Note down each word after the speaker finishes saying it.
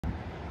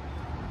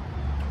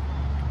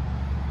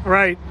All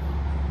right,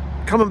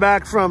 coming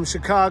back from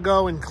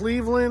Chicago and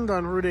Cleveland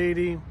on Route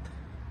 80.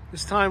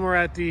 This time we're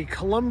at the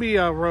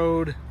Columbia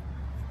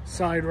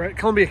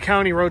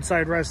County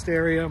roadside rest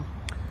area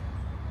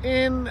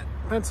in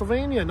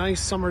Pennsylvania.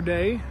 Nice summer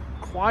day.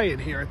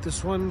 Quiet here at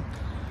this one.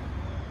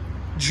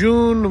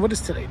 What is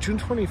today? June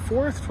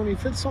 24th,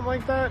 25th, something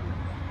like that.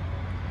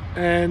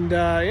 And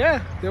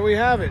yeah, there we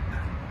have it.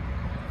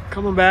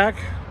 Coming back.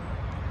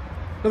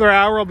 Another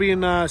hour I'll be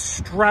in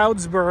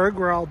Stroudsburg,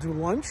 where I'll do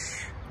lunch.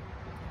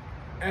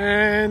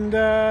 And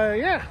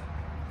yeah,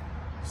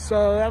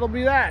 so that'll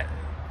be that.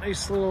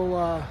 Nice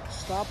little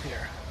stop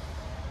here.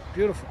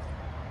 Beautiful.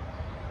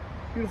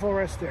 Beautiful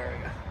rest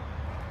area.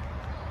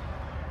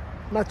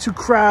 Not too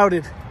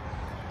crowded.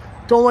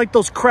 Don't like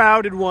those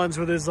crowded ones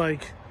where there's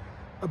like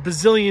a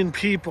bazillion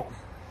people.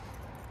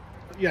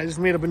 Yeah, I just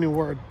made up a new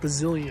word.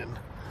 Bazillion.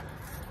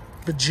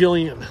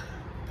 Bajillion.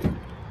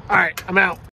 All right, I'm out.